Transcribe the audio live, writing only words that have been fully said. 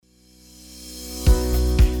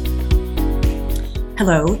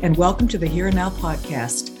Hello, and welcome to the Here and Now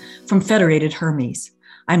podcast from Federated Hermes.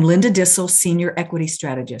 I'm Linda Dissel, Senior Equity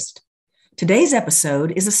Strategist. Today's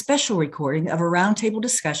episode is a special recording of a roundtable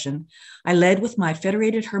discussion I led with my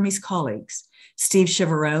Federated Hermes colleagues, Steve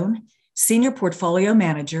Chiavarone, Senior Portfolio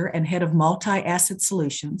Manager and Head of Multi-Asset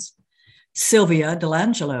Solutions, Sylvia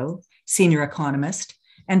Delangelo, Senior Economist,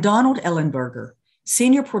 and Donald Ellenberger,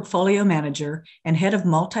 Senior Portfolio Manager and Head of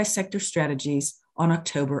Multi-Sector Strategies on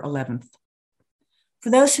October 11th. For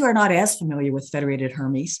those who are not as familiar with Federated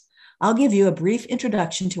Hermes, I'll give you a brief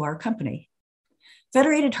introduction to our company.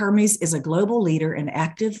 Federated Hermes is a global leader in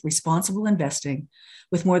active, responsible investing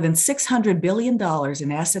with more than $600 billion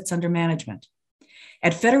in assets under management.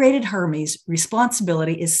 At Federated Hermes,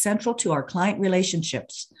 responsibility is central to our client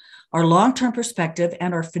relationships, our long-term perspective,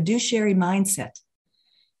 and our fiduciary mindset.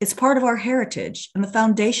 It's part of our heritage and the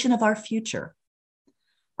foundation of our future.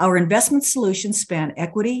 Our investment solutions span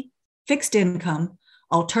equity, fixed income,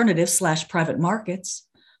 alternative/private markets,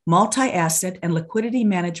 multi-asset, and liquidity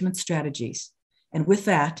management strategies. And with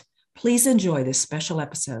that, please enjoy this special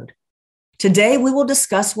episode. Today, we will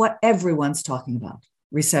discuss what everyone's talking about,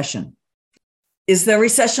 recession. Is the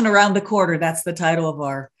recession around the corner? That's the title of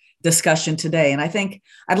our discussion today. And I think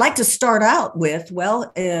I'd like to start out with,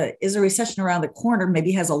 is a recession around the corner?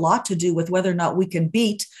 Maybe has a lot to do with whether or not we can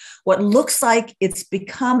beat what looks like it's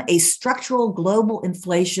become a structural global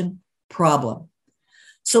inflation problem.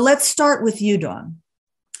 So let's start with you, Don.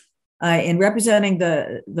 In representing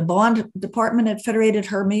the bond department at Federated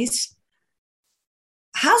Hermes,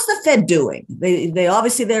 how's the Fed doing? They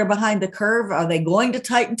obviously they're behind the curve. Are they going to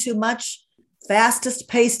tighten too much? Fastest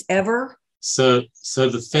paced ever? So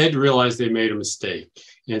the Fed realized they made a mistake.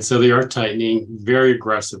 And so they are tightening very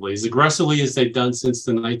aggressively as they've done since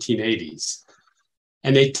the 1980s.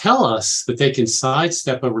 And they tell us that they can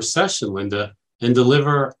sidestep a recession, Linda, and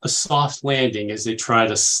deliver a soft landing as they try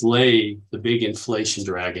to slay the big inflation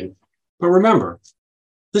dragon. But remember,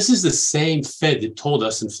 this is the same Fed that told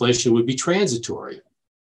us inflation would be transitory.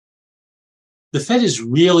 The Fed is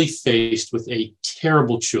really faced with a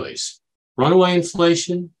terrible choice: runaway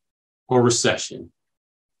inflation or recession.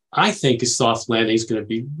 I think a soft landing is going to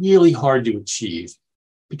be really hard to achieve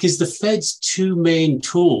because the Fed's two main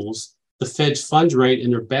tools, the Fed's funds rate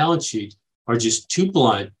and their balance sheet, are just too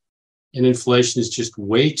blunt, and inflation is just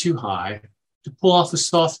way too high to pull off a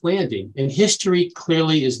soft landing. And history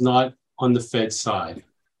clearly is not on the Fed's side.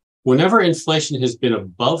 Whenever inflation has been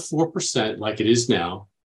above 4%, like it is now,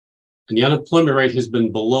 and the unemployment rate has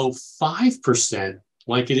been below 5%,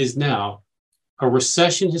 like it is now, a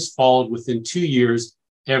recession has followed within 2 years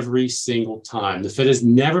every single time. The Fed has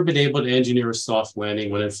never been able to engineer a soft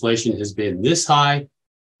landing when inflation has been this high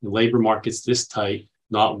and labor markets this tight,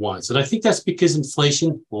 not once. And I think that's because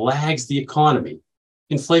inflation lags the economy.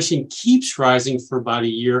 Inflation keeps rising for about a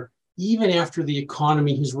year, even after the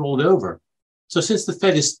economy has rolled over. So since the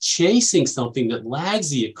Fed is chasing something that lags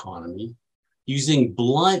the economy, using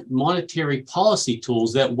blunt monetary policy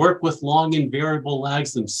tools that work with long and variable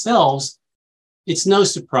lags themselves, it's no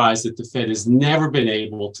surprise that the Fed has never been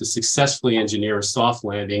able to successfully engineer a soft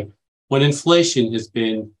landing when inflation has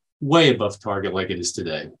been way above target like it is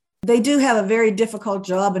today. They do have a very difficult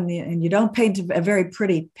job, and you don't paint a very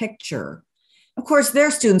pretty picture. Of course,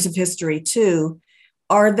 they're students of history too.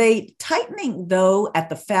 Are they tightening, though, at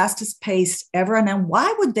the fastest pace ever? And then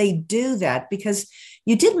why would they do that? Because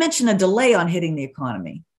you did mention a delay on hitting the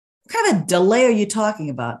economy. What kind of a delay are you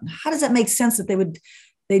talking about? How does that make sense that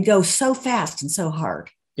they'd go so fast and so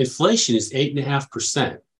hard? Inflation is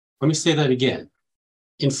 8.5%. Let me say that again.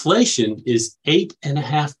 Inflation is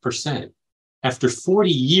 8.5%. After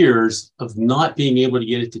 40 years of not being able to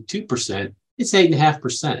get it to 2%, it's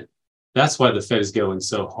 8.5%. That's why the Fed is going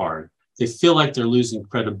so hard. They feel like they're losing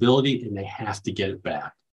credibility and they have to get it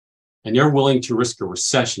back. And they're willing to risk a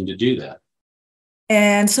recession to do that.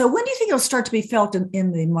 And so when do you think it'll start to be felt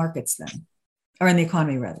in the markets then, or in the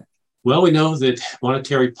economy rather? Well, we know that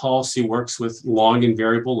monetary policy works with long and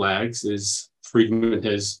variable lags, as Friedman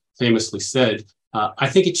has famously said. I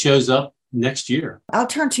think it shows up next year. I'll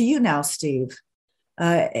turn to you now, Steve,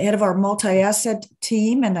 head of our multi-asset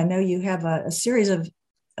team. And I know you have a series of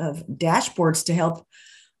dashboards to help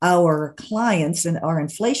our clients, and our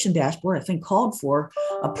inflation dashboard, I think, called for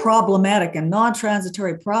a problematic and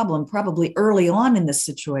non-transitory problem probably early on in this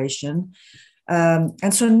situation.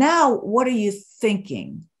 And so now what are you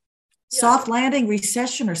thinking? Soft landing,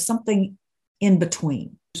 recession, or something in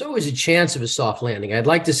between? There's always a chance of a soft landing. I'd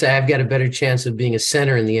like to say I've got a better chance of being a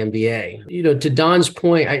center in the NBA. To Don's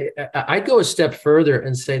point, I'd go a step further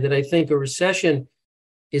and say that I think a recession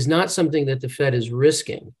is not something that the Fed is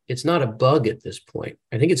risking. It's not a bug at this point.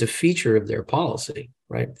 I think it's a feature of their policy,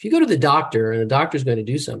 right? If you go to the doctor and the doctor's going to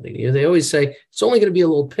do something to you, they always say, it's only going to be a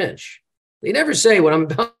little pinch. They never say what I'm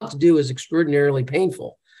about to do is extraordinarily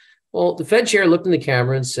painful. Well, the Fed chair looked in the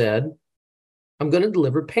camera and said, I'm going to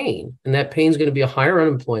deliver pain, and that pain is going to be a higher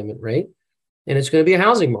unemployment rate, and it's going to be a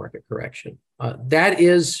housing market correction.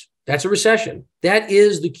 That's a recession. That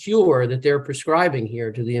is the cure that they're prescribing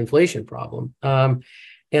here to the inflation problem.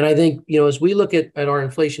 And I think, as we look at our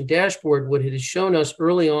inflation dashboard, what it has shown us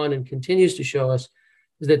early on and continues to show us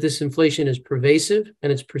is that this inflation is pervasive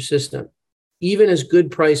and it's persistent. Even as good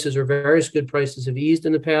prices or various good prices have eased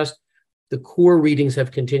in the past, the core readings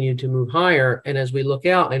have continued to move higher. And as we look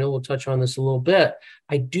out, I know we'll touch on this a little bit,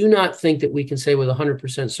 I do not think that we can say with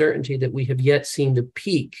 100% certainty that we have yet seen the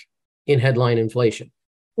peak in headline inflation,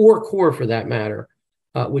 or core for that matter,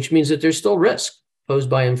 which means that there's still risk posed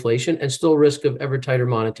by inflation and still risk of ever tighter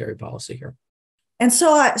monetary policy here. And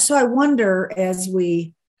so I wonder,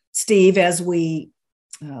 Steve, as we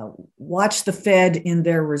watch the Fed in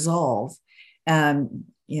their resolve,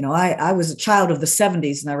 I was a child of the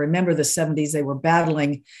 70s, and I remember the 70s, they were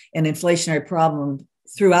battling an inflationary problem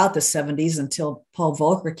throughout the 70s until Paul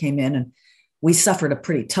Volcker came in, and we suffered a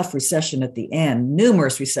pretty tough recession at the end,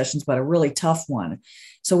 numerous recessions, but a really tough one.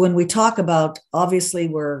 So when we talk about, obviously,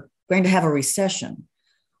 we're going to have a recession,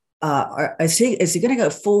 is he going to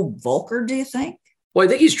go full Volcker, do you think? Well, I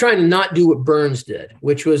think he's trying to not do what Burns did,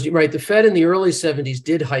 which was, right, the Fed in the early 70s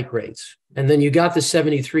did hike rates. And then you got the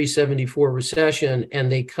 73, 74 recession, and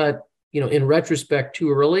they cut, in retrospect,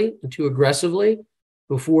 too early and too aggressively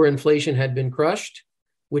before inflation had been crushed,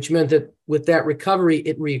 which meant that with that recovery,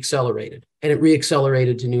 it reaccelerated, and it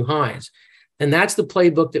reaccelerated to new highs. And that's the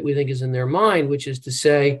playbook that we think is in their mind, which is to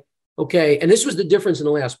say, okay, and this was the difference in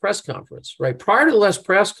the last press conference, right? Prior to the last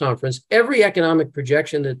press conference, every economic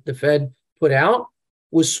projection that the Fed put out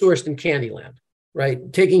was sourced in Candyland,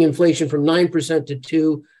 right? Taking inflation from 9% to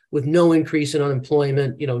 2% with no increase in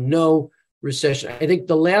unemployment, no recession. I think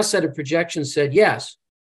the last set of projections said, yes,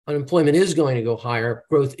 unemployment is going to go higher,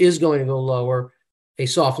 growth is going to go lower, a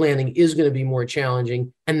soft landing is going to be more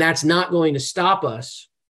challenging, and that's not going to stop us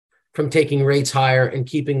from taking rates higher and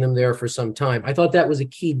keeping them there for some time. I thought that was a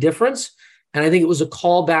key difference, and I think it was a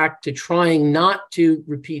callback to trying not to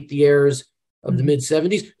repeat the errors of the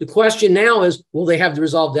mid-70s. The question now is, will they have the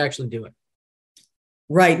resolve to actually do it?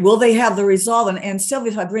 Right. Will they have the resolve? And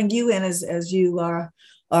Sylvia, if I bring you in as you are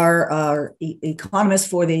our economist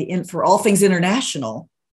for all things international,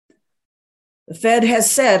 the Fed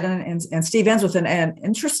has said, and Steve ends with an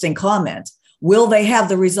interesting comment, will they have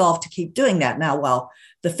the resolve to keep doing that? Now, while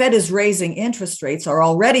the Fed is raising interest rates, our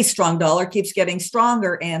already strong dollar keeps getting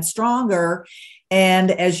stronger and stronger.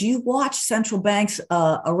 And as you watch central banks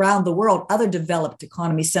around the world, other developed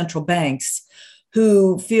economy central banks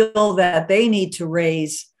who feel that they need to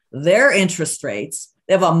raise their interest rates,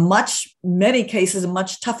 they have many cases, a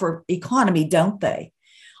much tougher economy, don't they?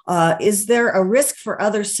 Is there a risk for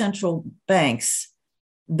other central banks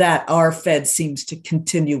that our Fed seems to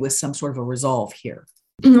continue with some sort of a resolve here?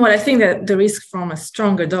 Well, I think that the risk from a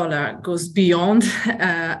stronger dollar goes beyond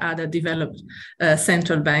other developed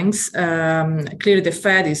central banks. Clearly, the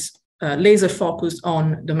Fed is laser focused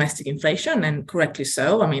on domestic inflation, and correctly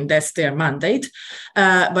so. I mean, that's their mandate.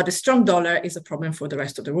 But a strong dollar is a problem for the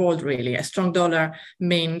rest of the world, really. A strong dollar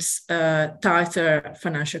means tighter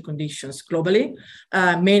financial conditions globally.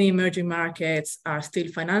 Many emerging markets are still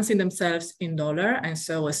financing themselves in dollar, and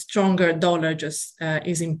so a stronger dollar just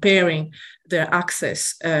is impairing their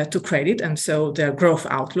access to credit, and so their growth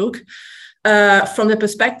outlook. From the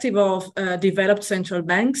perspective of developed central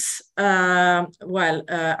banks, I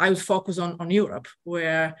would focus on Europe,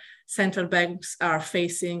 where central banks are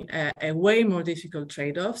facing a way more difficult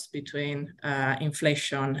trade-offs between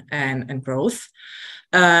inflation and growth.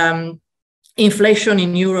 Inflation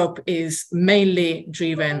in Europe is mainly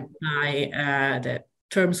driven by the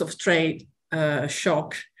terms of trade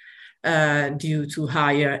shock due to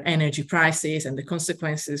higher energy prices and the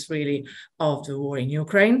consequences really of the war in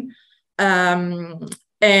Ukraine.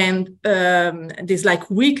 This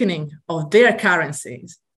weakening of their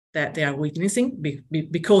currencies that they are witnessing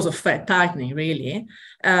because of Fed tightening really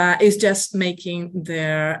is just making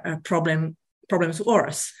their problems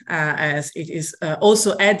worse, as it is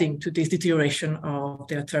also adding to this deterioration of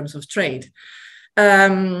their terms of trade.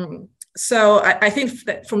 So I think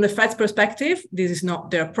that from the Fed's perspective, this is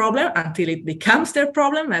not their problem until it becomes their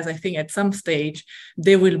problem, as I think at some stage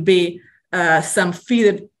there will be some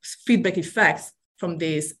feedback effects from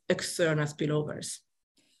these external spillovers.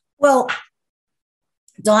 Well,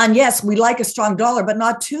 Don, yes, we like a strong dollar, but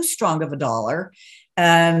not too strong of a dollar.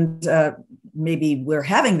 And maybe we're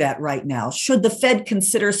having that right now. Should the Fed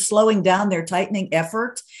consider slowing down their tightening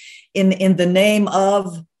effort in the name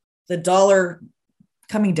of the dollar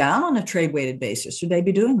coming down on a trade-weighted basis? Should they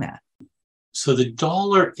be doing that? So the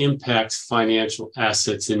dollar impacts financial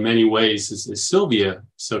assets in many ways, as Sylvia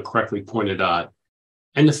so correctly pointed out.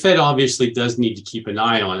 And the Fed obviously does need to keep an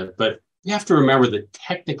eye on it, but you have to remember that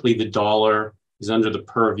technically the dollar is under the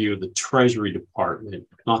purview of the Treasury Department,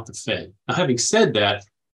 not the Fed. Now, having said that,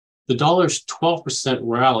 the dollar's 12%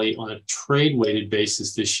 rally on a trade-weighted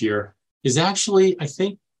basis this year is actually, I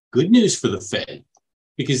think, good news for the Fed,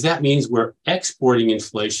 because that means we're exporting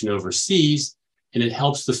inflation overseas, and it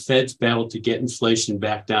helps the Fed's battle to get inflation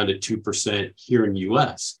back down to 2% here in the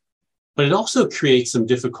US. But it also creates some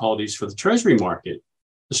difficulties for the Treasury market.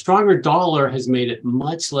 The stronger dollar has made it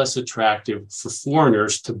much less attractive for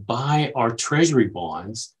foreigners to buy our Treasury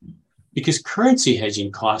bonds because currency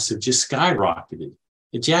hedging costs have just skyrocketed.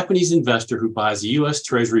 A Japanese investor who buys a US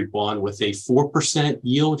Treasury bond with a 4%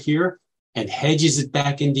 yield here and hedges it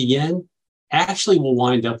back into yen actually will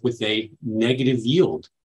wind up with a negative yield.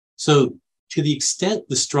 So to the extent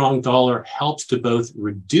the strong dollar helps to both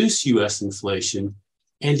reduce US inflation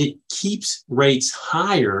and it keeps rates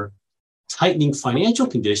higher, tightening financial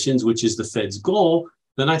conditions, which is the Fed's goal,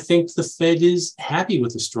 then I think the Fed is happy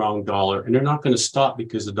with a strong dollar and they're not going to stop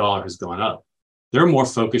because the dollar has gone up. They're more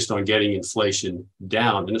focused on getting inflation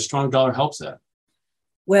down, and a strong dollar helps that.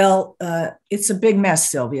 Well, it's a big mess,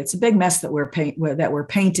 Sylvia. It's a big mess that we're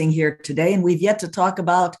painting here today, and we've yet to talk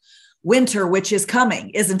about winter, which is coming,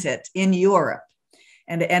 isn't it, in Europe?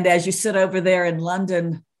 And as you sit over there in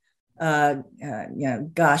London, good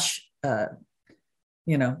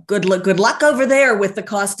luck over there with the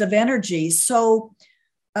cost of energy. So,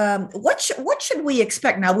 what should we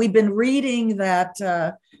expect now? We've been reading that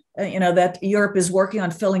that Europe is working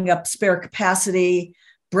on filling up spare capacity,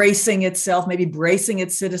 bracing itself, maybe bracing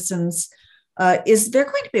its citizens. Is there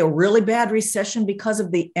going to be a really bad recession because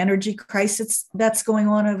of the energy crisis that's going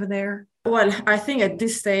on over there? Well, I think at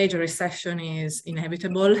this stage, a recession is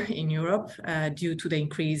inevitable in Europe due to the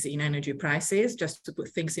increase in energy prices. Just to put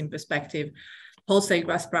things in perspective, wholesale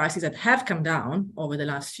gas prices that have come down over the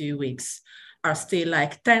last few weeks are still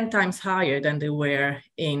like 10 times higher than they were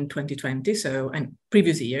in 2020, and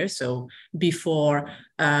previous years, so before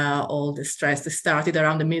all the stress that started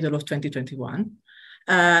around the middle of 2021.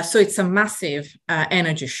 So it's a massive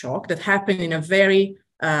energy shock that happened in a very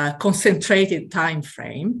concentrated time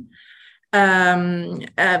frame.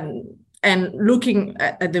 And looking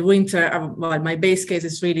at the winter, my base case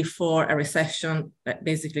is really for a recession that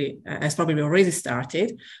basically has probably already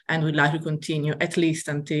started and would likely continue at least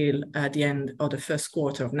until the end of the first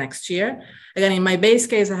quarter of next year. Again, in my base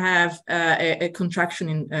case, I have a contraction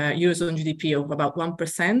in Eurozone GDP of about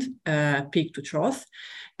 1% peak to trough.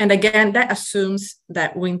 And again, that assumes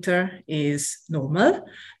that winter is normal.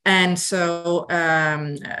 And so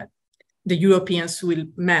the Europeans will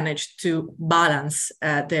manage to balance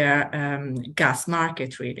their gas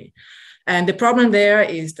market, really. And the problem there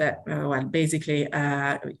is that, basically,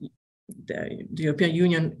 the European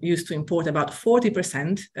Union used to import about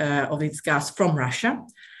 40% of its gas from Russia.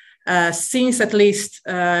 Since at least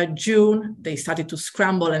June, they started to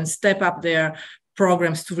scramble and step up their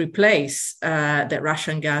programs to replace the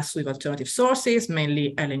Russian gas with alternative sources,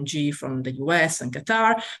 mainly LNG from the US and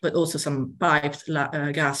Qatar, but also some piped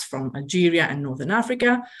gas from Algeria and Northern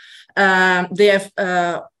Africa. They have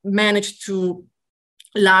managed to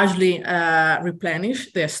largely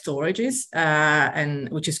replenish their storages, and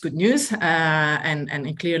which is good news,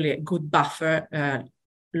 and clearly a good buffer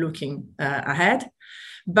looking ahead.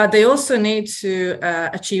 But they also need to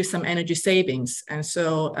achieve some energy savings. And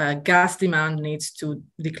so gas demand needs to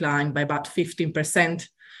decline by about 15%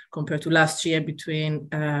 compared to last year between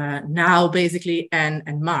now basically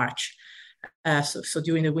and March. So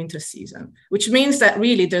during the winter season, which means that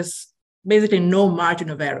really there's basically no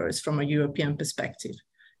margin of errors from a European perspective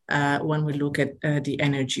when we look at the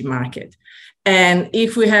energy market. And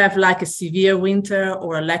if we have like a severe winter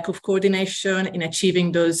or a lack of coordination in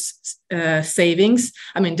achieving those savings,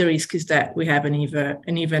 I mean, the risk is that we have an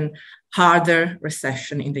even harder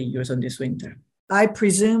recession in the Eurozone this winter. I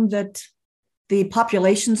presume that the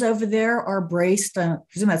populations over there are braced. I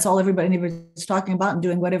presume that's all anybody's talking about and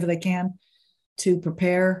doing whatever they can to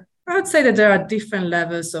prepare. I would say that there are different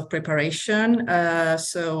levels of preparation.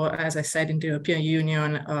 So as I said, in the European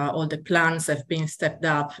Union, all the plans have been stepped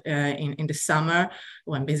up in the summer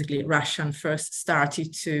when basically Russia first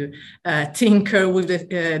started to tinker with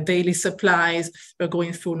the daily supplies. We're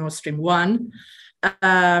going through Nord Stream 1.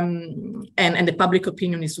 And the public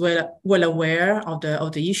opinion is well aware of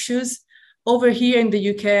the issues. Over here in the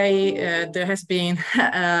UK, there has been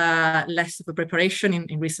less of a preparation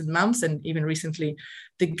in recent months, and even recently,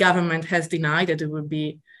 the government has denied that there will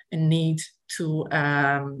be a need to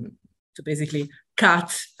basically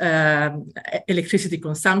cut electricity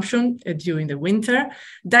consumption during the winter.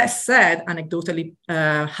 That said, anecdotally,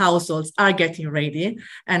 households are getting ready,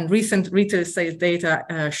 and recent retail sales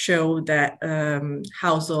data show that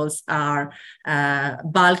households are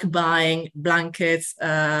bulk buying blankets,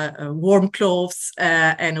 warm clothes,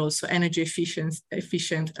 and also energy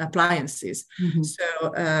efficient appliances. Mm-hmm.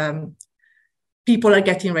 So people are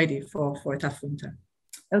getting ready for a tough winter.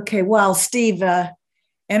 Okay, well, Steve,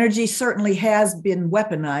 energy certainly has been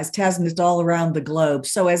weaponized, hasn't it, all around the globe.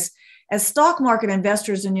 So as stock market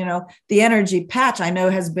investors, and, the energy patch, I know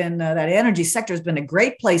has been, that energy sector has been a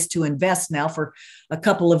great place to invest now for a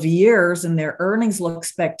couple of years, and their earnings look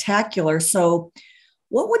spectacular. So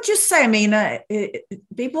what would you say? I mean,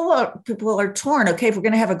 people are torn. Okay, if we're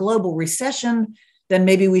going to have a global recession, then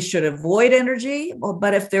maybe we should avoid energy.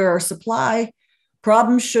 But if there are supply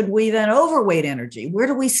problems, should we then overweight energy? Where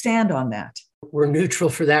do we stand on that? We're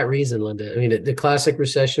neutral for that reason, Linda. I mean, the classic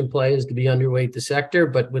recession play is to be underweight the sector,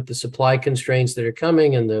 but with the supply constraints that are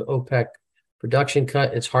coming and the OPEC production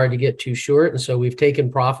cut, it's hard to get too short. And so we've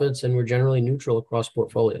taken profits, and we're generally neutral across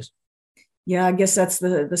portfolios. Yeah, I guess that's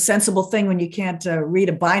the sensible thing when you can't read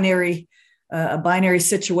a binary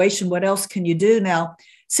situation. What else can you do? Now,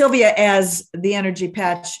 Sylvia, as the energy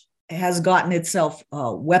patch has gotten itself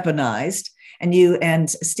weaponized, and you and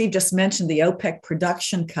Steve just mentioned the OPEC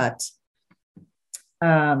production cut.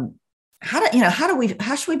 How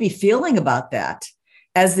should we be feeling about that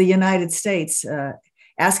as the United States,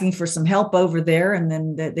 asking for some help over there, and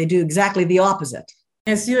then they do exactly the opposite?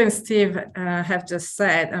 As you and Steve have just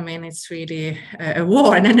said, I mean, it's really a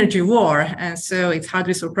war, an energy war. And so it's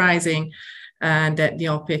hardly surprising that the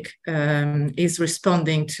OPEC is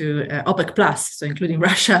responding to OPEC Plus, so including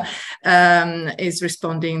Russia, is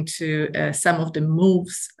responding to some of the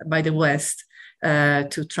moves by the West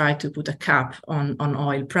to try to put a cap on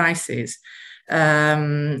oil prices.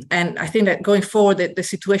 And I think that going forward, the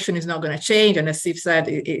situation is not going to change. And as Steve said,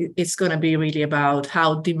 it's going to be really about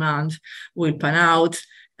how demand will pan out.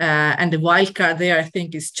 And the wild card there, I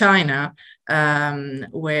think, is China,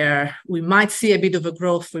 where we might see a bit of a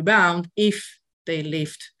growth rebound if they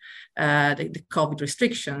lift the COVID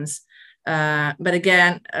restrictions. But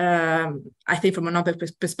again, I think from another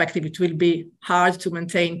perspective, it will be hard to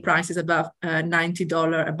maintain prices above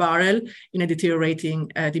 $90 a barrel in a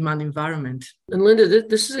deteriorating demand environment. And Linda,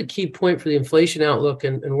 this is a key point for the inflation outlook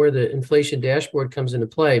and where the inflation dashboard comes into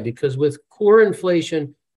play, because with core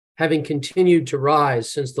inflation having continued to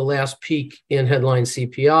rise since the last peak in headline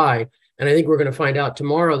CPI, and I think we're going to find out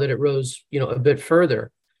tomorrow that it rose, a bit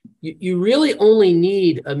further. You really only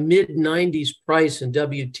need a mid-90s price in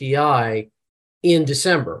WTI in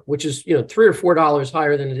December, which is, $3 or $4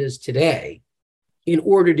 higher than it is today, in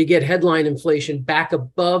order to get headline inflation back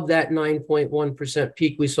above that 9.1%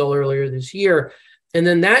 peak we saw earlier this year. And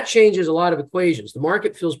then that changes a lot of equations. The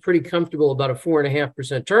market feels pretty comfortable about a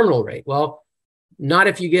 4.5% terminal rate. Well, not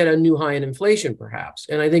if you get a new high in inflation, perhaps.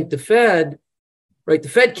 And I think the Fed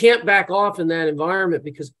can't back off in that environment,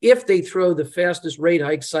 because if they throw the fastest rate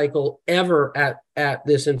hike cycle ever at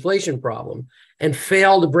this inflation problem and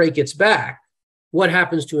fail to break its back, what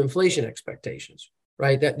happens to inflation expectations,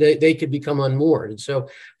 right? That they could become unmoored. And so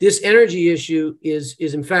this energy issue is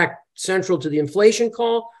in fact central to the inflation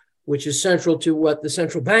call, which is central to what the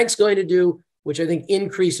central bank's going to do, which I think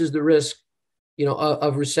increases the risk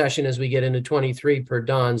of recession as we get into 23, per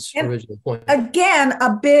Don's original point. Again,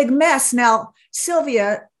 a big mess. Now,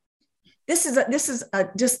 Sylvia, this is just a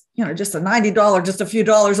 $90, just a few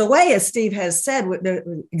dollars away, as Steve has said.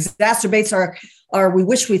 Exacerbates our we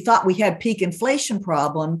wish we thought we had peak inflation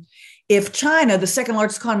problem. If China, the second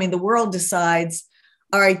largest economy in the world, decides,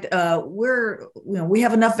 all right, we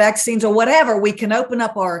have enough vaccines or whatever, we can open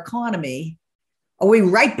up our economy, are we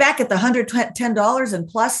right back at the $110 and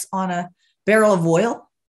plus on a barrel of oil?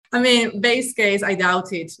 I mean, base case, I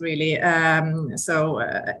doubt it really. So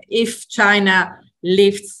if China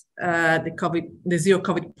lifts the zero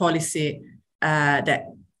COVID policy that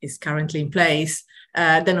is currently in place,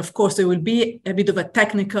 then of course there will be a bit of a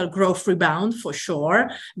technical growth rebound for sure,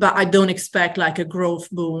 but I don't expect like a growth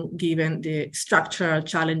boom given the structural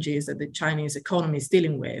challenges that the Chinese economy is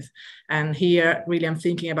dealing with. And here really I'm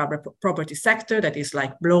thinking about the property sector that is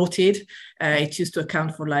like bloated. It used to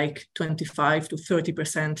account for like 25 to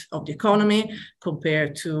 30% of the economy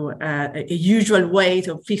compared to a usual weight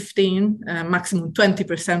of 15, maximum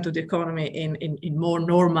 20% of the economy in more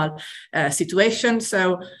normal situations.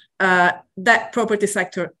 So that property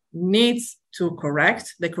sector needs to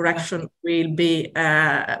correct. The correction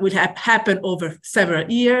will happen over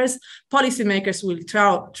several years. Policymakers will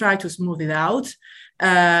try to smooth it out,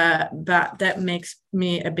 but that makes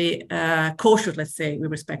me a bit cautious, let's say,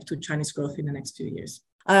 with respect to Chinese growth in the next few years.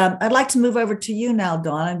 I'd like to move over to you now,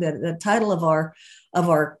 Donna. The title of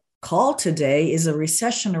our call today is A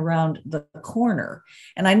Recession Around the Corner.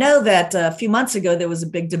 And I know that a few months ago, there was a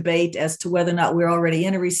big debate as to whether or not we're already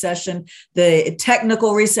in a recession, the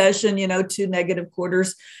technical recession, 2 negative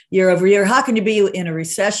quarters year over year. How can you be in a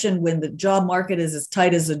recession when the job market is as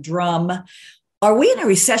tight as a drum? Are we in a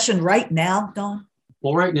recession right now, Don?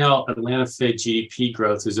 Well, right now, Atlanta Fed GDP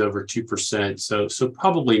growth is over 2%. So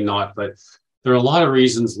probably not, but there are a lot of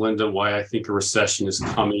reasons, Linda, why I think a recession is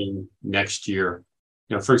coming next year.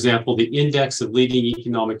 For example, the index of leading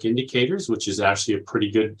economic indicators, which is actually a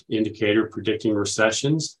pretty good indicator predicting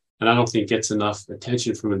recessions, and I don't think gets enough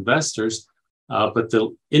attention from investors, but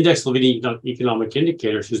the index of leading economic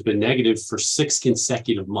indicators has been negative for 6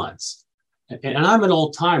 consecutive months. And I'm an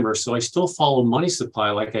old timer, so I still follow money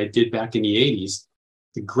supply like I did back in the 80s.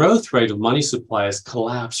 The growth rate of money supply has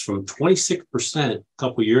collapsed from 26% a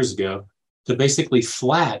couple of years ago to basically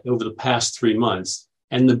flat over the past 3 months.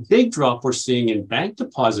 And the big drop we're seeing in bank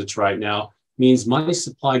deposits right now means money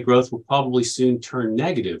supply growth will probably soon turn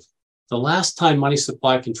negative. The last time money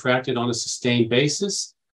supply contracted on a sustained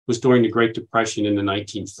basis was during the Great Depression in the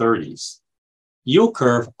 1930s. Yield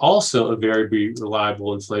curve, also a very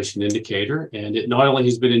reliable inflation indicator, and it not only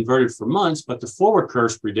has been inverted for months, but the forward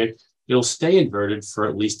curves predict it'll stay inverted for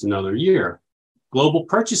at least another year. Global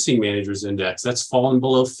Purchasing Managers Index, that's fallen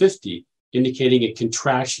below 50. Indicating a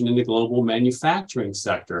contraction in the global manufacturing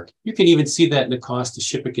sector. You can even see that in the cost to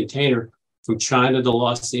ship a container from China to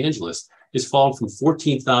Los Angeles. It's fallen from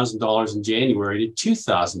 $14,000 in January to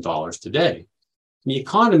 $2,000 today. And the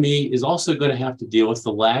economy is also going to have to deal with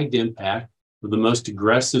the lagged impact of the most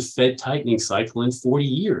aggressive Fed tightening cycle in 40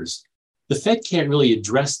 years. The Fed can't really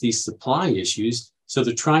address these supply issues, so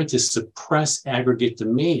they're trying to suppress aggregate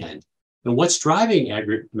demand. And what's driving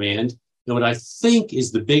aggregate demand? And what I think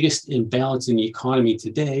is the biggest imbalance in the economy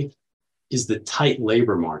today is the tight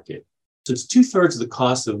labor market. Since 2/3 of the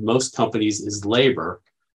cost of most companies is labor,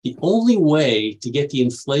 the only way to get the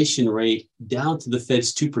inflation rate down to the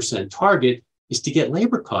Fed's 2% target is to get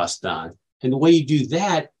labor costs down. And the way you do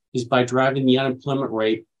that is by driving the unemployment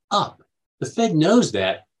rate up. The Fed knows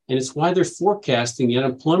that, and it's why they're forecasting the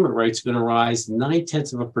unemployment rate is going to rise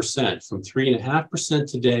 0.9% from 3.5%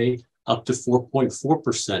 today up to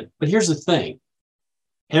 4.4%. But here's the thing.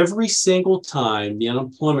 Every single time the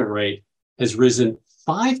unemployment rate has risen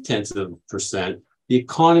 0.5%, the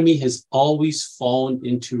economy has always fallen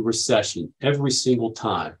into recession every single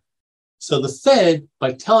time. So the Fed,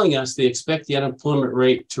 by telling us they expect the unemployment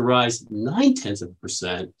rate to rise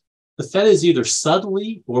 0.9%, the Fed is either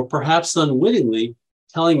subtly or perhaps unwittingly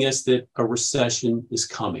telling us that a recession is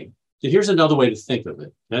coming. So here's another way to think of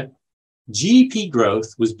it. Okay? GDP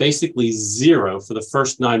growth was basically zero for the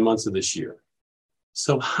first 9 months of this year.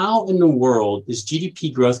 So how in the world is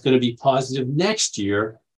GDP growth going to be positive next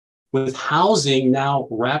year with housing now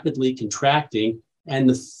rapidly contracting and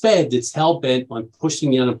the Fed that's hell-bent on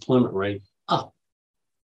pushing the unemployment rate up?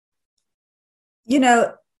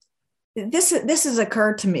 This has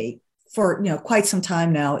occurred to me for quite some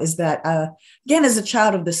time now, is that, again, as a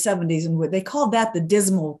child of the 70s, and they called that the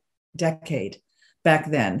dismal decade back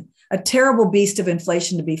then. A terrible beast of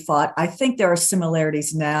inflation to be fought. I think there are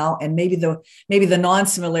similarities now, and maybe the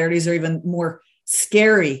non-similarities are even more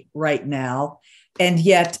scary right now. And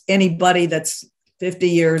yet, anybody that's 50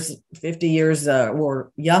 years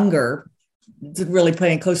or younger, really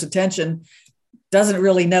paying close attention, doesn't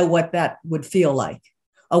really know what that would feel like,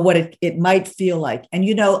 or what it might feel like. And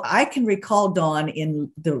I can recall, Dawn, in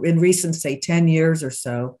recent, say, 10 years or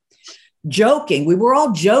so, we were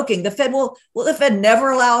all joking. The Fed will the Fed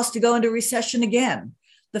never allow us to go into recession again.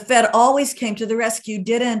 The Fed always came to the rescue,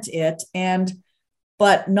 didn't it?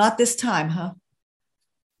 But not this time, huh?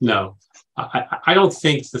 No, I don't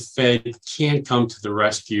think the Fed can come to the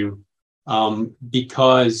rescue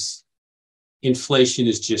because inflation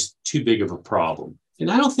is just too big of a problem.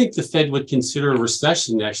 And I don't think the Fed would consider a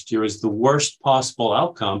recession next year as the worst possible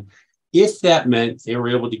outcome if that meant they were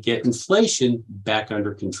able to get inflation back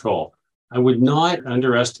under control. I would not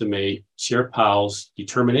underestimate Chair Powell's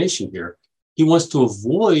determination here. He wants to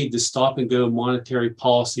avoid the stop-and-go monetary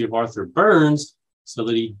policy of Arthur Burns so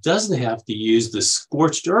that he doesn't have to use the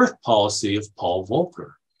scorched earth policy of Paul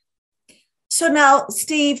Volcker. So now,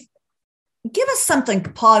 Steve, give us something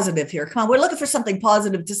positive here. Come on, we're looking for something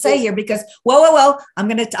positive to say here because, whoa, I'm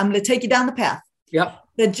going to take you down the path. Yep.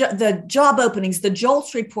 The job openings, the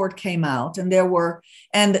JOLTS report came out, and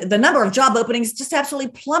the number of job openings just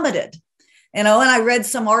absolutely plummeted. And I read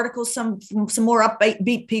some articles, some more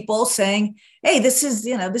upbeat people saying, hey, this is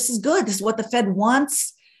good. This is what the Fed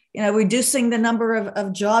wants, reducing the number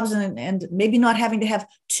of jobs and maybe not having to have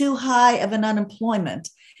too high of an unemployment.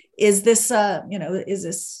 Is this, is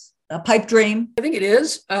this a pipe dream? I think it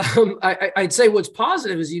is. I'd say what's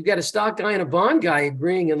positive is you've got a stock guy and a bond guy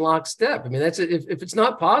agreeing in lockstep. I mean, that's if it's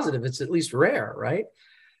not positive, it's at least rare, right?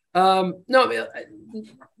 No,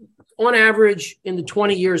 on average, in the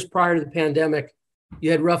 20 years prior to the pandemic, you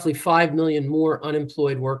had roughly 5 million more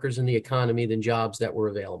unemployed workers in the economy than jobs that were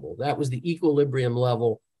available. That was the equilibrium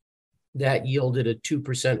level that yielded a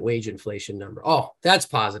 2% wage inflation number. Oh, that's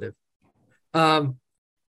positive.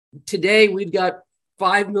 Today, we've got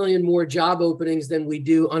 5 million more job openings than we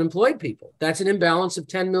do unemployed people. That's an imbalance of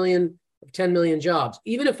 10 million jobs.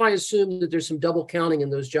 Even if I assume that there's some double counting in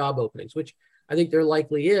those job openings, which I think there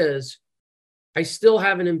likely is, I still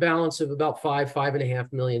have an imbalance of about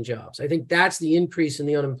 5.5 million jobs. I think that's the increase in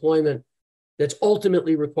the unemployment that's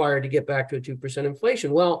ultimately required to get back to a 2%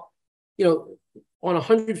 inflation. Well, on a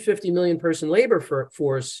 150 million person labor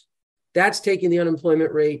force, that's taking the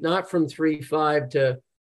unemployment rate not from 3.5 to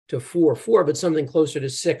 4.4, but something closer to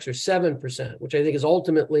 6 or 7%, which I think is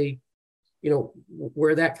ultimately,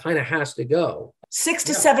 where that kind of has to go. 6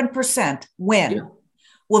 to 7%. When? Yeah.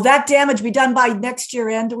 Will that damage be done by next year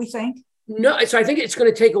end, do we think? No, so I think it's going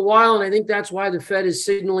to take a while, and I think that's why the Fed is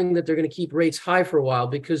signaling that they're going to keep rates high for a while,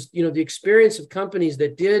 because the experience of companies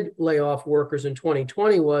that did lay off workers in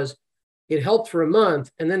 2020 was it helped for a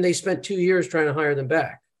month, and then they spent 2 years trying to hire them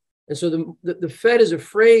back. And so the Fed is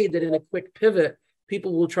afraid that in a quick pivot,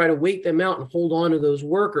 people will try to wait them out and hold on to those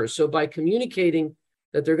workers. So by communicating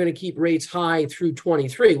that they're going to keep rates high through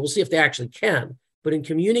 23, we'll see if they actually can. But in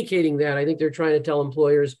communicating that, I think they're trying to tell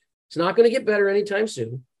employers it's not going to get better anytime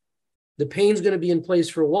soon. The pain's going to be in place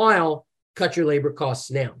for a while. Cut your labor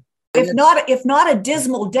costs now. If not a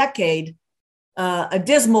dismal decade, a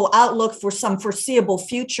dismal outlook for some foreseeable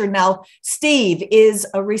future. Now, Steve, is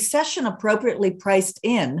a recession appropriately priced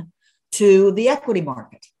in to the equity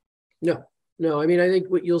market? No. I mean, I think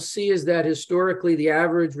what you'll see is that historically, the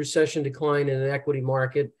average recession decline in an equity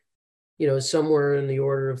market, is somewhere in the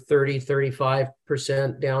order of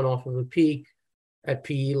 35% down off of a peak at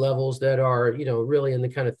PE levels that are, really in the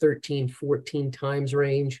kind of 13, 14 times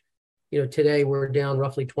range. Today we're down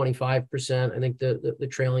roughly 25%. I think the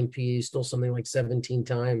trailing PE is still something like 17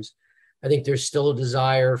 times. I think there's still a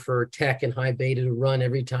desire for tech and high beta to run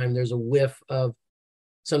every time there's a whiff of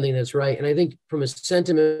something that's right. And I think from a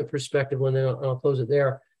sentiment perspective, and then I'll close it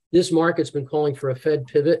there, this market's been calling for a Fed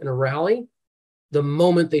pivot and a rally the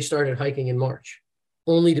moment they started hiking in March,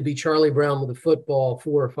 only to be Charlie Brown with a football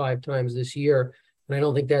 4 or 5 times this year. And I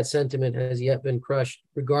don't think that sentiment has yet been crushed,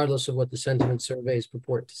 regardless of what the sentiment surveys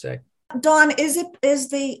purport to say. Don, is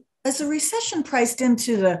the recession priced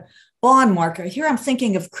into the bond market? Here I'm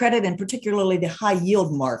thinking of credit and particularly the high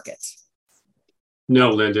yield market.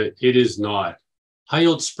 No, Linda, it is not. High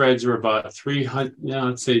yield spreads are about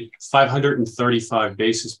 535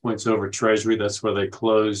 basis points over Treasury. That's where they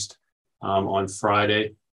closed on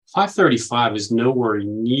Friday. 535 is nowhere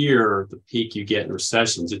near the peak you get in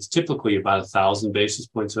recessions. It's typically about 1,000 basis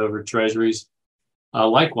points over Treasuries.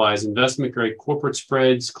 Likewise, investment grade corporate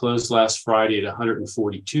spreads closed last Friday at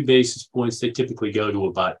 142 basis points. They typically go to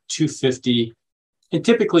about 250. And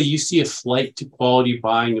typically you see a flight to quality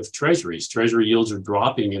buying of Treasuries. Treasury yields are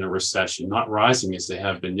dropping in a recession, not rising as they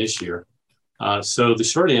have been this year. So the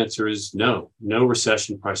short answer is no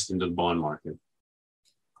recession priced into the bond market.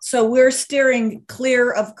 So we're steering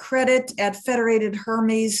clear of credit at Federated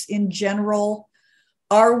Hermes in general.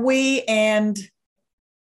 Are we? And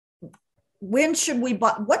when should we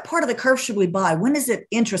buy? What part of the curve should we buy? When is it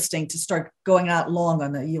interesting to start going out long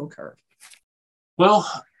on the yield curve? Well,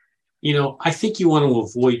 I think you want to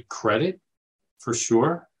avoid credit for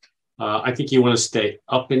sure. I think you want to stay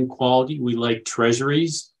up in quality. We like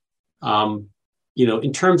Treasuries.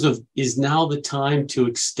 In terms of is now the time to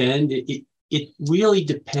extend, it really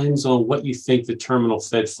depends on what you think the terminal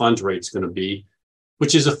Fed funds rate is going to be,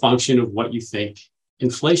 which is a function of what you think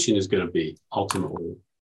inflation is going to be ultimately.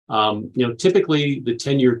 Typically the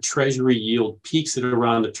 10-year Treasury yield peaks at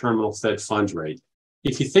around the terminal Fed funds rate.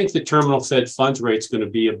 If you think the terminal Fed funds rate is going to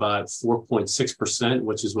be about 4.6%,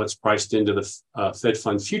 which is what's priced into the Fed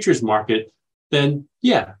fund futures market, then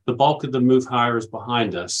yeah, the bulk of the move higher is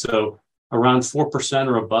behind us. So around 4%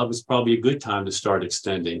 or above is probably a good time to start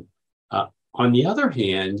extending. On the other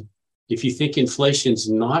hand, if you think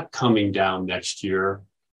inflation's not coming down next year,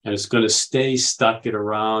 and it's going to stay stuck at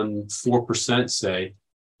around 4%, say,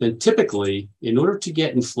 then typically, in order to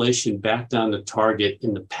get inflation back down to target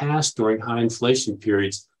in the past during high inflation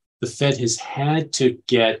periods, the Fed has had to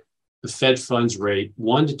get the Fed funds rate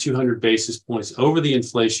 100 to 200 basis points over the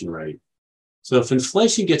inflation rate. So if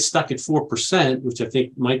inflation gets stuck at 4%, which I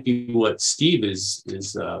think might be what Steve is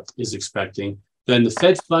expecting, then the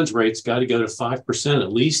Fed funds rate's got to go to 5%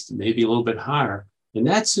 at least, maybe a little bit higher. In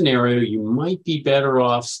that scenario, you might be better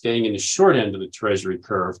off staying in the short end of the Treasury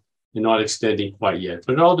curve and not extending quite yet.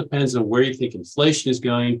 But it all depends on where you think inflation is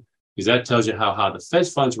going, because that tells you how high the Fed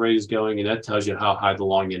funds rate is going, and that tells you how high the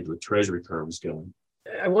long end of the Treasury curve is going.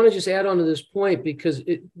 I want to just add on to this point, because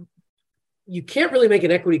you can't really make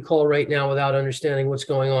an equity call right now without understanding what's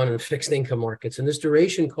going on in the fixed income markets. And this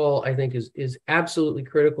duration call, I think, is absolutely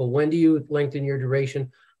critical. When do you lengthen your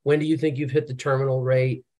duration? When do you think you've hit the terminal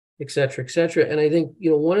rate, et cetera, et cetera? And I think,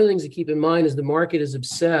 one of the things to keep in mind is the market is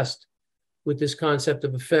obsessed with this concept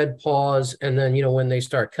of a Fed pause and then, when they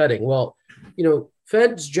start cutting. Well,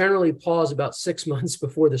 Feds generally pause about 6 months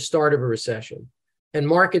before the start of a recession. And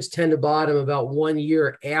markets tend to bottom about 1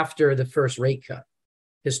 year after the first rate cut,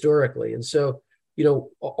 historically. And so,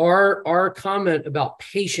 our comment about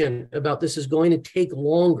patient, about this is going to take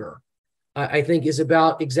longer, I think is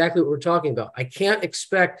about exactly what we're talking about. I can't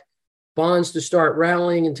expect bonds to start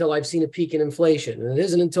rallying until I've seen a peak in inflation. And it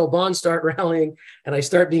isn't until bonds start rallying and I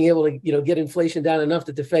start being able to, get inflation down enough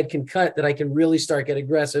that the Fed can cut that I can really start get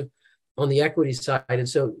aggressive on the equity side. And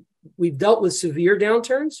so we've dealt with severe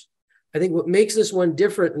downturns. I think what makes this one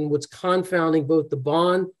different and what's confounding both the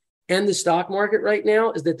bond and the stock market right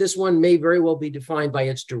now is that this one may very well be defined by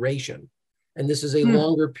its duration. And this is a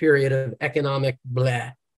longer period of economic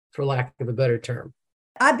blah, for lack of a better term.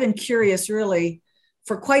 I've been curious really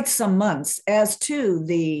for quite some months as to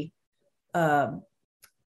the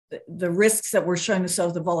risks that were showing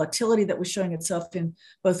themselves, the volatility that was showing itself in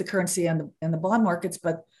both the currency and the bond markets.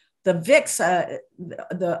 But the VIX,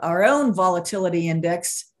 our own volatility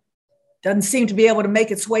index, doesn't seem to be able to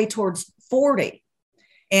make its way towards 40.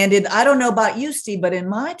 And I don't know about you, Steve, but in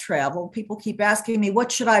my travel, people keep asking me,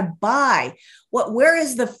 what should I buy? Where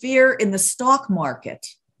is the fear in the stock market?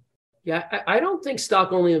 Yeah, I don't think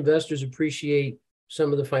stock-only investors appreciate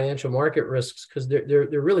some of the financial market risks because they're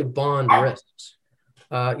really bond risks.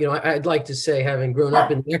 I'd like to say, having grown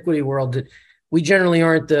up in the equity world, that we generally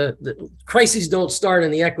aren't the crises don't start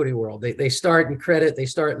in the equity world. They start in credit, they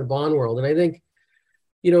start in the bond world. And I think,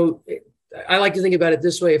 I like to think about it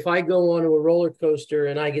this way. If I go onto a roller coaster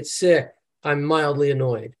and I get sick, I'm mildly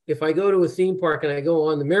annoyed. If I go to a theme park and I go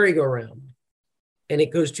on the merry-go-round and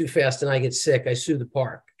it goes too fast and I get sick, I sue the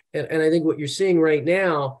park. And I think what you're seeing right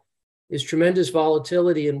now is tremendous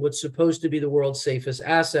volatility in what's supposed to be the world's safest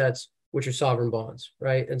assets, which are sovereign bonds,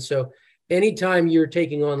 right? And so anytime you're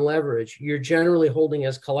taking on leverage, you're generally holding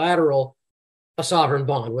as collateral a sovereign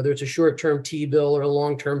bond, whether it's a short-term T-bill or a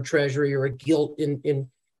long-term treasury or a gilt in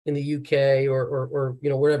the UK or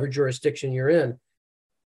wherever jurisdiction you're in.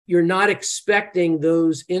 You're not expecting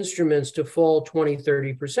those instruments to fall 20,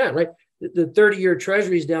 30%, right? The 30-year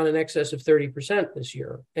treasury is down in excess of 30% this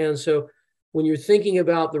year. And so when you're thinking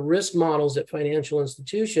about the risk models at financial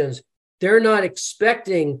institutions, they're not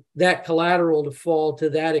expecting that collateral to fall to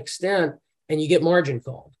that extent, and you get margin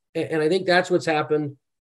called. And I think that's what's happened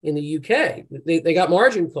in the UK. They got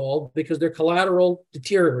margin called because their collateral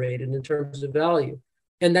deteriorated in terms of value.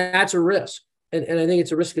 And that's a risk. And I think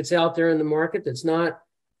it's a risk that's out there in the market that's not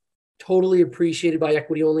totally appreciated by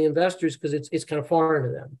equity-only investors because it's kind of foreign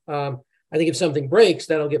to them. I think if something breaks,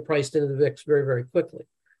 that'll get priced into the VIX very, very quickly.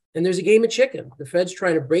 And there's a game of chicken. The Fed's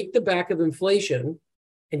trying to break the back of inflation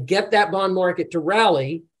and get that bond market to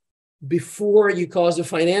rally before you cause a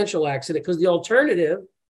financial accident, because the alternative,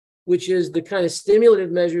 which is the kind of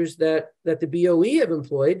stimulative measures that the BOE have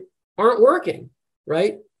employed, aren't working,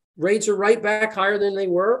 right? Rates are right back higher than they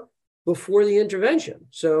were before the intervention.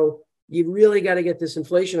 So you really got to get this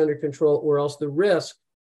inflation under control, or else the risk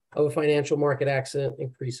of a financial market accident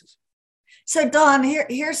increases. So Don,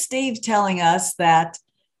 here's Steve telling us that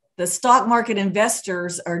the stock market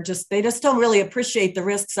investors they just don't really appreciate the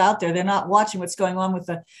risks out there. They're not watching what's going on with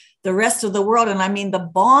the rest of the world. And I mean, the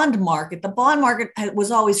bond market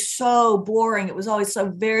was always so boring. It was always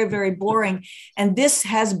so very, very boring. And this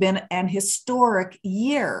has been an historic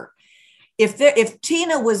year. If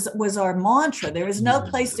Tina was our mantra, there is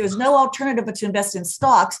no alternative but to invest in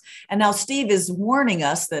stocks. And now Steve is warning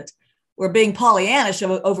us that we're being Pollyannish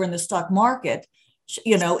over in the stock market.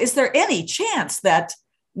 Is there any chance that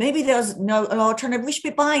maybe there's an alternative? We should be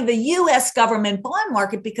buying the U.S. government bond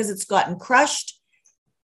market because it's gotten crushed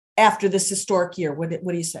after this historic year. What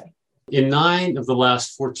do you say? In 9 of the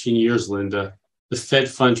last 14 years, Linda, the Fed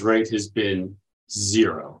funds rate has been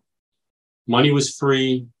 0. Money was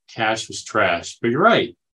free, cash was trash. But you're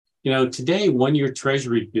right. Today, 1-year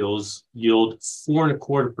Treasury bills yield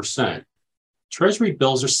 4.25%. Treasury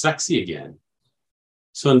bills are sexy again.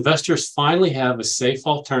 So investors finally have a safe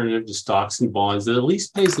alternative to stocks and bonds that at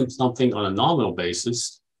least pays them something on a nominal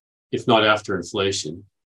basis, if not after inflation.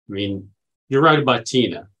 I mean, you're right about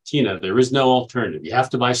Tina. Tina, there is no alternative. You have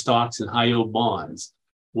to buy stocks and high-yield bonds.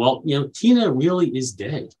 Well, Tina really is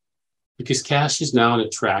dead because cash is now an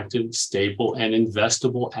attractive, stable, and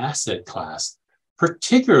investable asset class,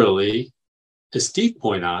 particularly, as Steve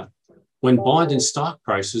pointed out, when bond and stock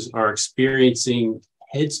prices are experiencing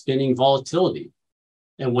head-spinning volatility.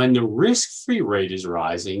 And when the risk-free rate is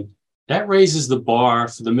rising, that raises the bar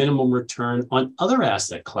for the minimum return on other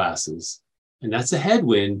asset classes. And that's a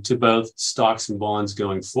headwind to both stocks and bonds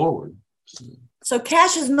going forward. So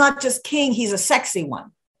cash is not just king, he's a sexy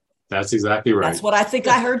one. That's exactly right. That's what I think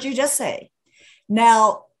I heard you just say.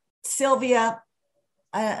 Now, Sylvia,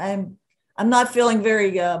 I'm not feeling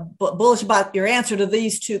very bullish about your answer to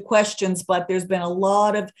these two questions, but there's been a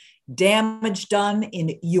lot of damage done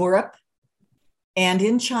in Europe and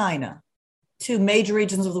in China, 2 major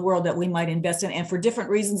regions of the world that we might invest in, and for different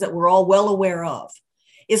reasons that we're all well aware of.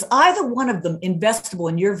 Is either one of them investable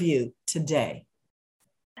in your view today?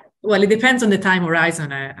 Well, it depends on the time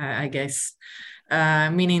horizon, I guess,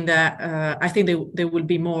 meaning that I think there will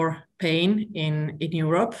be more pain in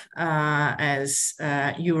Europe as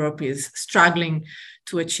Europe is struggling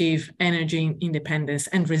to achieve energy independence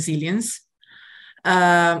and resilience.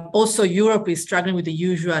 Also, Europe is struggling with the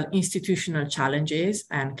usual institutional challenges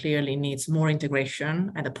and clearly needs more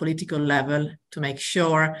integration at a political level to make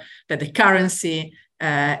sure that the currency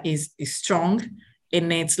is strong. It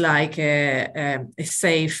needs like a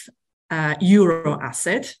safe euro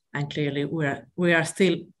asset, and clearly we are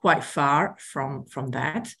still quite far from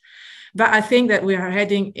that. But I think that we are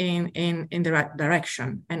heading in the right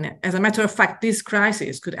direction. And as a matter of fact, this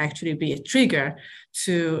crisis could actually be a trigger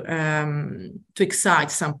to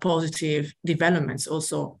excite some positive developments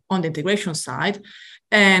also on the integration side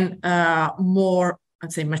and more,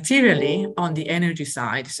 I'd say, materially on the energy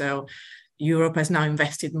side. So Europe has now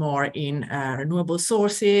invested more in renewable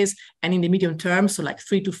sources, and in the medium term, so like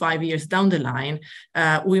 3 to 5 years down the line,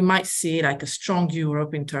 we might see like a strong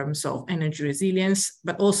Europe in terms of energy resilience,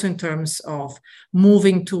 but also in terms of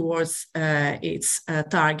moving towards its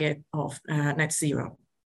target of net zero.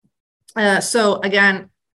 So again,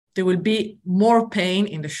 there will be more pain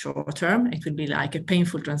in the short term. It will be like a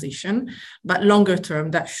painful transition, but longer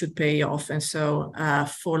term, that should pay off. And so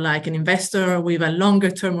for like an investor with a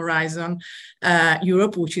longer term horizon,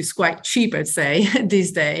 Europe, which is quite cheap, I'd say,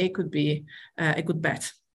 this day, could be a good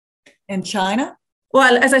bet. And China?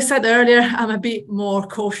 Well, as I said earlier, I'm a bit more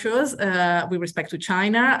cautious with respect to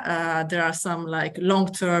China. There are some like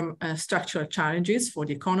long-term structural challenges for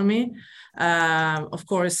the economy. Of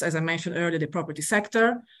course, as I mentioned earlier, the property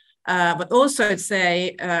sector. But also, I'd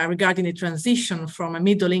say, regarding the transition from a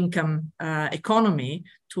middle-income economy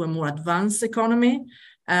to a more advanced economy,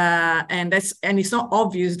 and it's not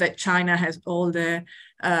obvious that China has all the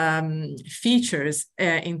features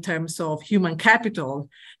in terms of human capital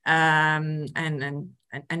and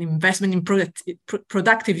investment in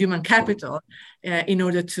productive human capital in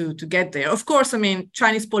order to get there. Of course, I mean,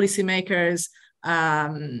 Chinese policymakers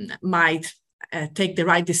might take the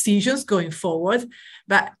right decisions going forward.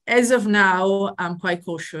 But as of now, I'm quite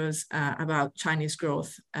cautious about Chinese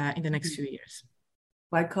growth in the next few years.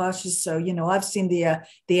 Quite cautious. So, I've seen the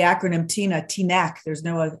acronym TNAC. There's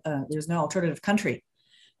no alternative country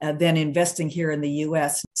than investing here in the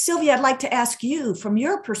U.S. Sylvia, I'd like to ask you, from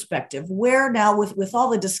your perspective, where now with all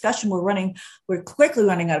the discussion we're quickly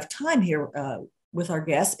running out of time here with our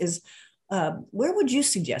guests, is where would you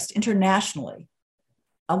suggest internationally?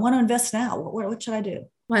 I want to invest now. What should I do?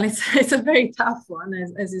 Well, it's a very tough one.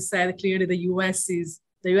 As you said, clearly the U.S.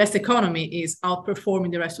 economy is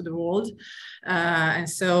outperforming the rest of the world. And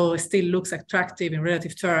so it still looks attractive in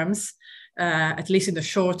relative terms, at least in the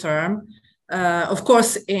short term. Of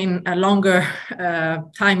course, in a longer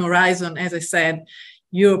time horizon, as I said,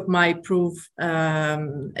 Europe might prove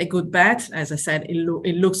a good bet. As I said,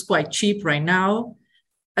 it looks quite cheap right now.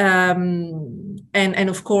 And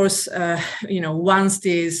of course, once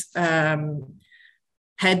these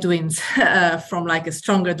headwinds from like a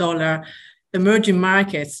stronger dollar, emerging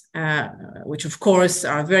markets, which of course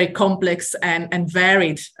are very complex and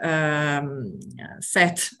varied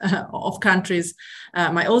set of countries,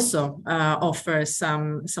 might also offer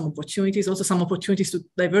some opportunities, also some opportunities to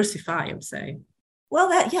diversify, I would say. Well,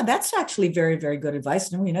 that's actually very, very good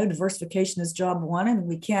advice. And we know diversification is job one, and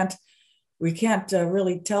we can't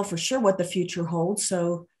really tell for sure what the future holds.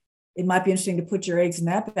 So it might be interesting to put your eggs in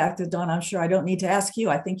that basket. Dawn, I'm sure I don't need to ask you.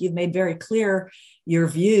 I think you've made very clear your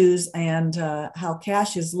views and how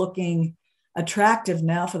cash is looking attractive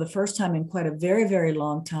now for the first time in quite a very, very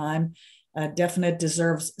long time. Definite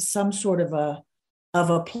deserves some sort of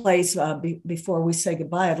a place. Before we say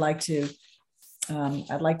goodbye, I'd like to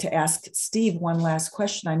ask Steve one last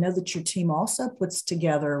question. I know that your team also puts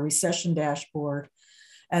together a recession dashboard,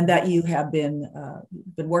 and that you have been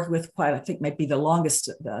working with quite, I think, maybe the longest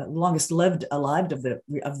lived alive of the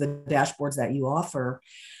dashboards that you offer.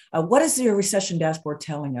 What is your recession dashboard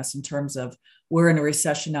telling us in terms of we're in a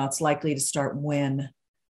recession now, it's likely to start when,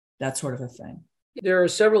 that sort of a thing? There are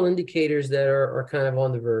several indicators that are kind of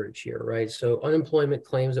on the verge here, right? So unemployment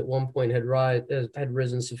claims at one point had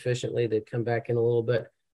risen sufficiently. They'd come back in a little bit.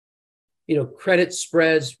 Credit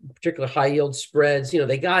spreads, particularly high yield spreads,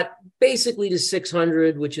 they got basically to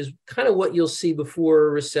 600, which is kind of what you'll see before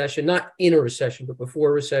a recession, not in a recession, but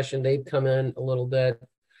before a recession, they've come in a little bit.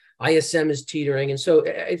 ISM is teetering. And so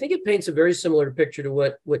I think it paints a very similar picture to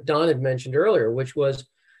what Don had mentioned earlier, which was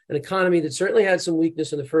an economy that certainly had some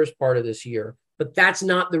weakness in the first part of this year, but that's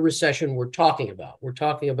not the recession we're talking about. We're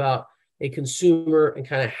talking about a consumer and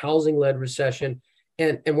kind of housing-led recession.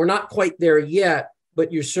 And we're not quite there yet,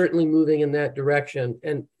 but you're certainly moving in that direction.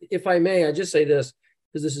 And if I may, I just say this,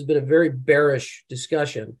 because this has been a very bearish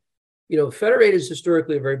discussion. Federated is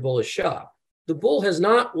historically a very bullish shop. The bull has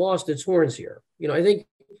not lost its horns here. I think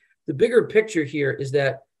the bigger picture here is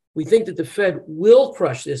that we think that the Fed will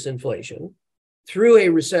crush this inflation through a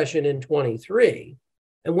recession in 23.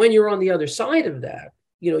 And when you're on the other side of that,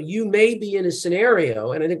 you may be in a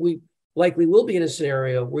scenario, and I think we likely will be in a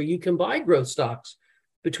scenario where you can buy growth stocks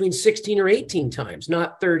between 16 or 18 times,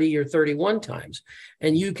 not 30 or 31 times.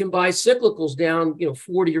 And you can buy cyclicals down,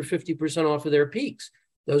 40 or 50% off of their peaks.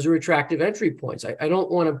 Those are attractive entry points. I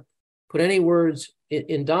don't want to put any words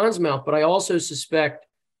in Don's mouth, but I also suspect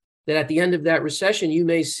that at the end of that recession, you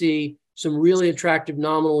may see some really attractive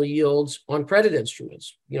nominal yields on credit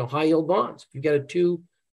instruments, high yield bonds. If you've got a 2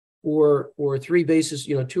 or 3 basis,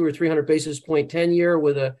 2 or 300 basis point 10-year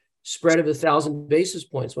with a spread of 1,000 basis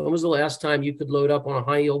points. When was the last time you could load up on a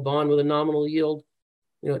high yield bond with a nominal yield,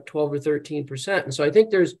 12 or 13%? And so I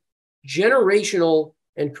think there's generational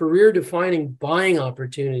and career defining buying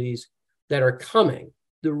opportunities that are coming.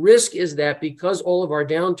 The risk is that because all of our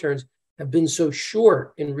downturns have been so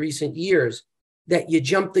short in recent years, that you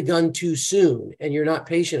jump the gun too soon and you're not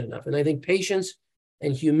patient enough. And I think patience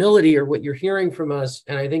and humility are what you're hearing from us.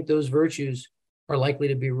 And I think those virtues are likely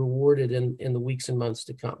to be rewarded in the weeks and months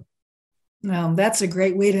to come. That's a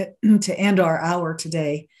great way to end our hour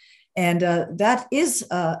today. And that is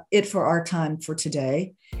it for our time for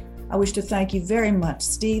today. I wish to thank you very much,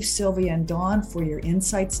 Steve, Sylvia, and Dawn, for your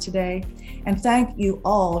insights today. And thank you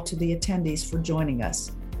all to the attendees for joining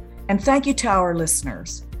us. And thank you to our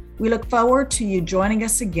listeners. We look forward to you joining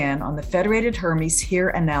us again on the Federated Hermes Here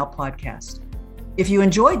and Now podcast. If you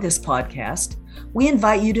enjoyed this podcast, we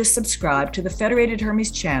invite you to subscribe to the Federated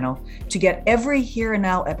Hermes channel to get every Here and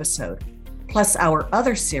Now episode, plus our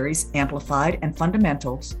other series, Amplified and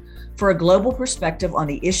Fundamentals, for a global perspective on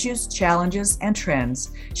the issues, challenges, and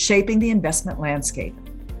trends shaping the investment landscape.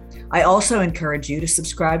 I also encourage you to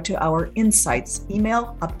subscribe to our Insights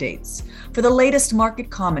email updates for the latest market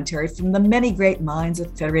commentary from the many great minds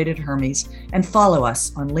at Federated Hermes, and follow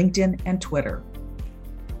us on LinkedIn and Twitter.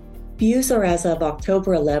 Views are as of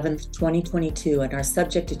October 11th, 2022, and are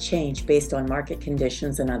subject to change based on market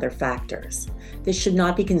conditions and other factors. This should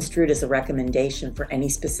not be construed as a recommendation for any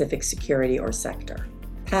specific security or sector.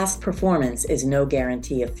 Past performance is no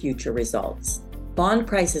guarantee of future results. Bond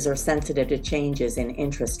prices are sensitive to changes in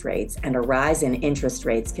interest rates, and a rise in interest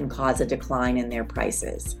rates can cause a decline in their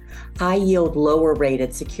prices. High-yield,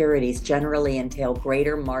 lower-rated securities generally entail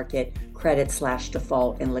greater market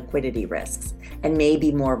credit/default and liquidity risks, and may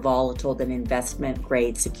be more volatile than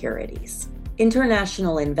investment-grade securities.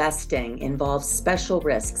 International investing involves special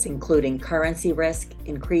risks, including currency risk,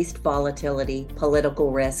 increased volatility,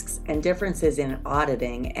 political risks, and differences in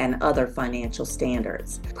auditing and other financial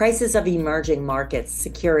standards. Prices of emerging markets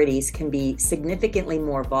securities can be significantly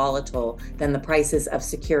more volatile than the prices of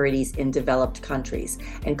securities in developed countries,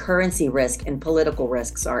 and currency risk and political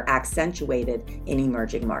risks are accentuated in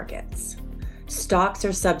emerging markets. Stocks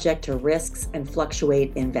are subject to risks and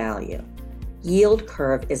fluctuate in value. Yield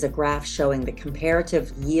curve is a graph showing the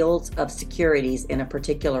comparative yields of securities in a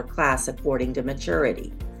particular class according to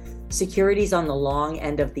maturity. Securities on the long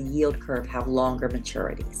end of the yield curve have longer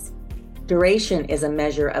maturities. Duration is a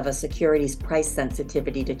measure of a security's price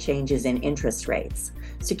sensitivity to changes in interest rates.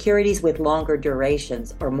 Securities with longer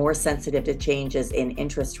durations are more sensitive to changes in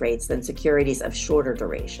interest rates than securities of shorter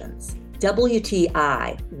durations.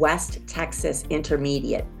 WTI, West Texas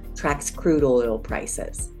Intermediate, tracks crude oil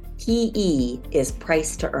prices. PE is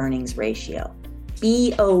price to earnings ratio.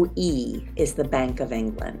 BOE is the Bank of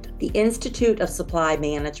England. The Institute of Supply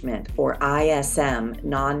Management, or ISM,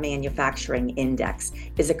 Non-Manufacturing Index,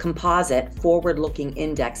 is a composite, forward-looking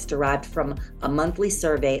index derived from a monthly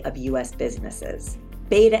survey of U.S. businesses.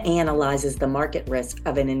 Beta analyzes the market risk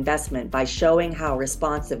of an investment by showing how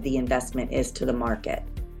responsive the investment is to the market.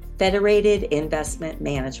 Federated Investment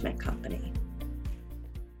Management Company.